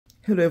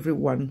Hello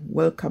everyone,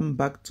 welcome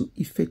back to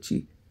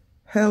Ifechi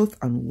Health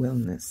and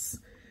Wellness.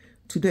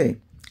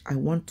 Today, I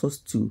want us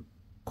to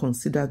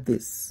consider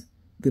this,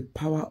 the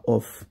power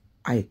of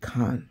I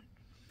can.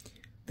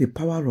 The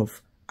power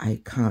of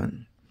I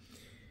can.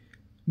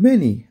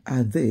 Many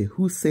are they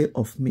who say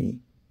of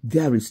me,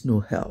 there is no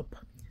help.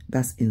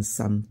 That's in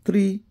Psalm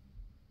 3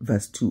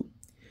 verse 2.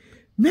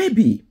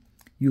 Maybe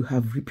you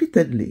have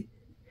repeatedly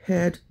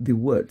heard the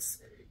words,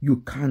 you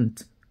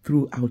can't,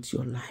 throughout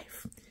your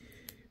life.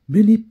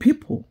 Many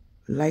people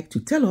like to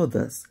tell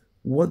others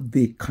what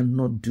they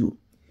cannot do.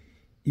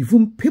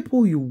 Even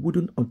people you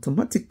wouldn't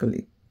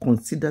automatically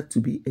consider to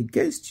be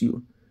against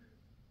you.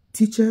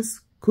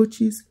 Teachers,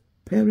 coaches,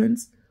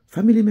 parents,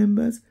 family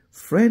members,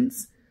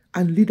 friends,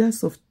 and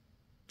leaders of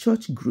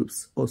church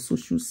groups or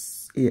social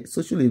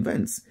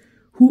events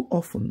who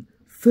often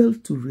fail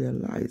to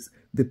realize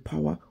the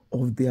power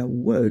of their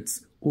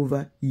words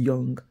over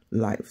young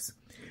lives.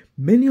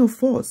 Many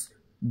of us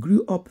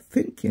grew up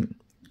thinking,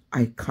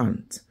 I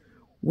can't,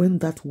 when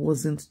that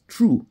wasn't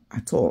true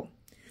at all.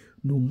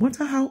 No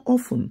matter how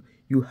often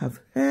you have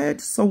heard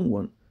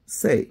someone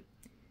say,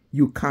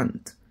 you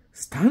can't,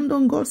 stand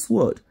on God's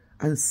word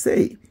and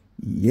say,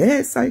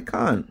 yes, I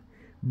can.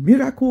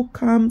 Miracle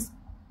comes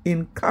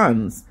in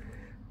cans.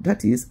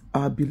 That is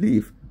our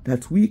belief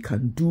that we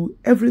can do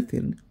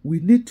everything we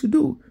need to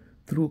do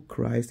through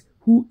Christ,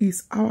 who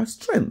is our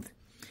strength.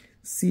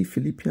 See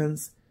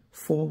Philippians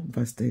 4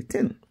 verse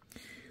 13.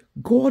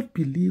 God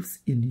believes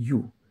in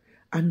you,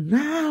 and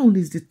now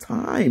is the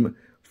time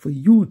for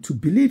you to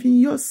believe in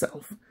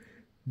yourself.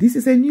 This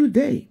is a new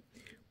day.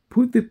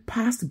 Put the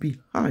past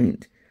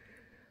behind,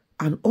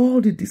 and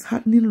all the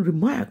disheartening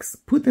remarks,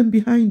 put them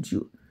behind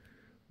you.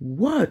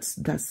 Words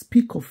that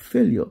speak of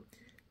failure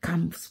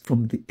comes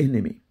from the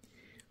enemy,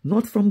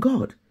 not from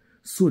God.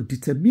 So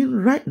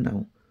determine right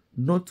now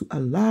not to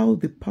allow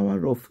the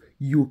power of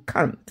you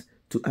can't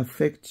to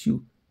affect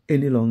you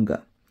any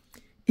longer.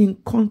 In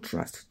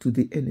contrast to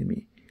the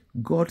enemy,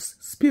 God's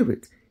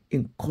Spirit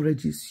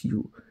encourages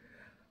you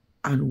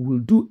and will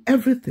do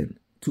everything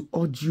to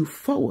urge you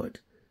forward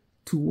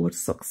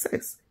towards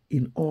success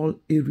in all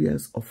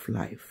areas of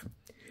life.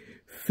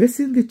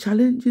 Facing the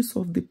challenges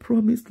of the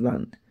promised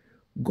land,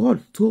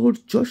 God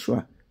told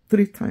Joshua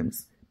 3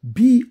 times,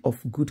 be of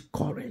good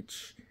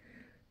courage.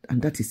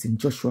 And that is in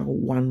Joshua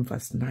 1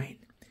 verse 9.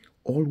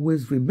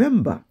 Always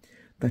remember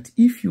that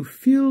if you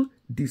feel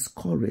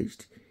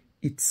discouraged,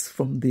 it's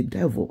from the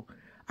devil,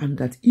 and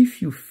that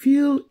if you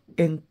feel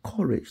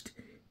encouraged,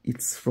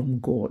 it's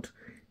from God.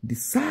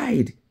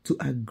 Decide to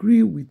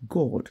agree with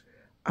God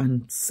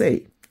and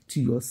say to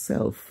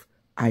yourself,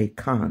 I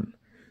can.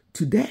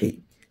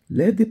 Today,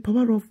 let the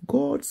power of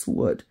God's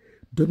word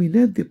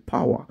dominate the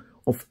power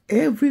of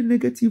every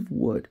negative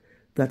word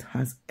that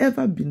has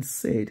ever been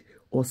said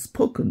or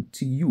spoken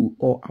to you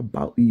or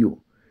about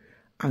you.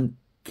 And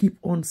keep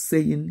on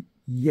saying,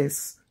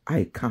 yes,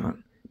 I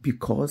can,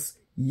 because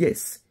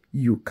yes,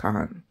 you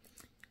can.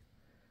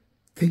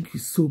 Thank you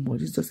so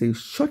much. It's just a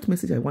short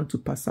message I want to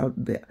pass out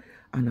there,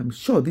 and I'm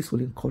sure this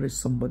will encourage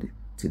somebody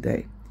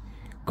today.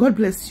 God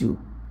bless you.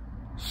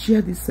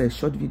 Share this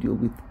short video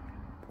with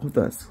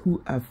others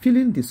who are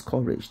feeling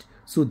discouraged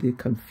so they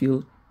can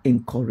feel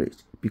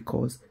encouraged,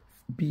 because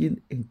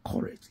being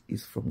encouraged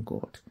is from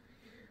God.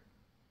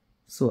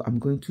 So I'm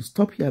going to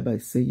stop here by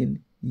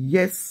saying,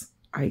 yes,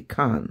 I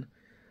can.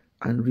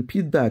 And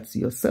repeat that to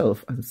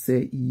yourself and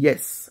say,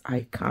 yes,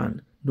 I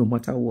can, no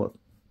matter what.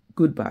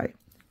 Goodbye,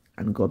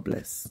 and God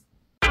bless.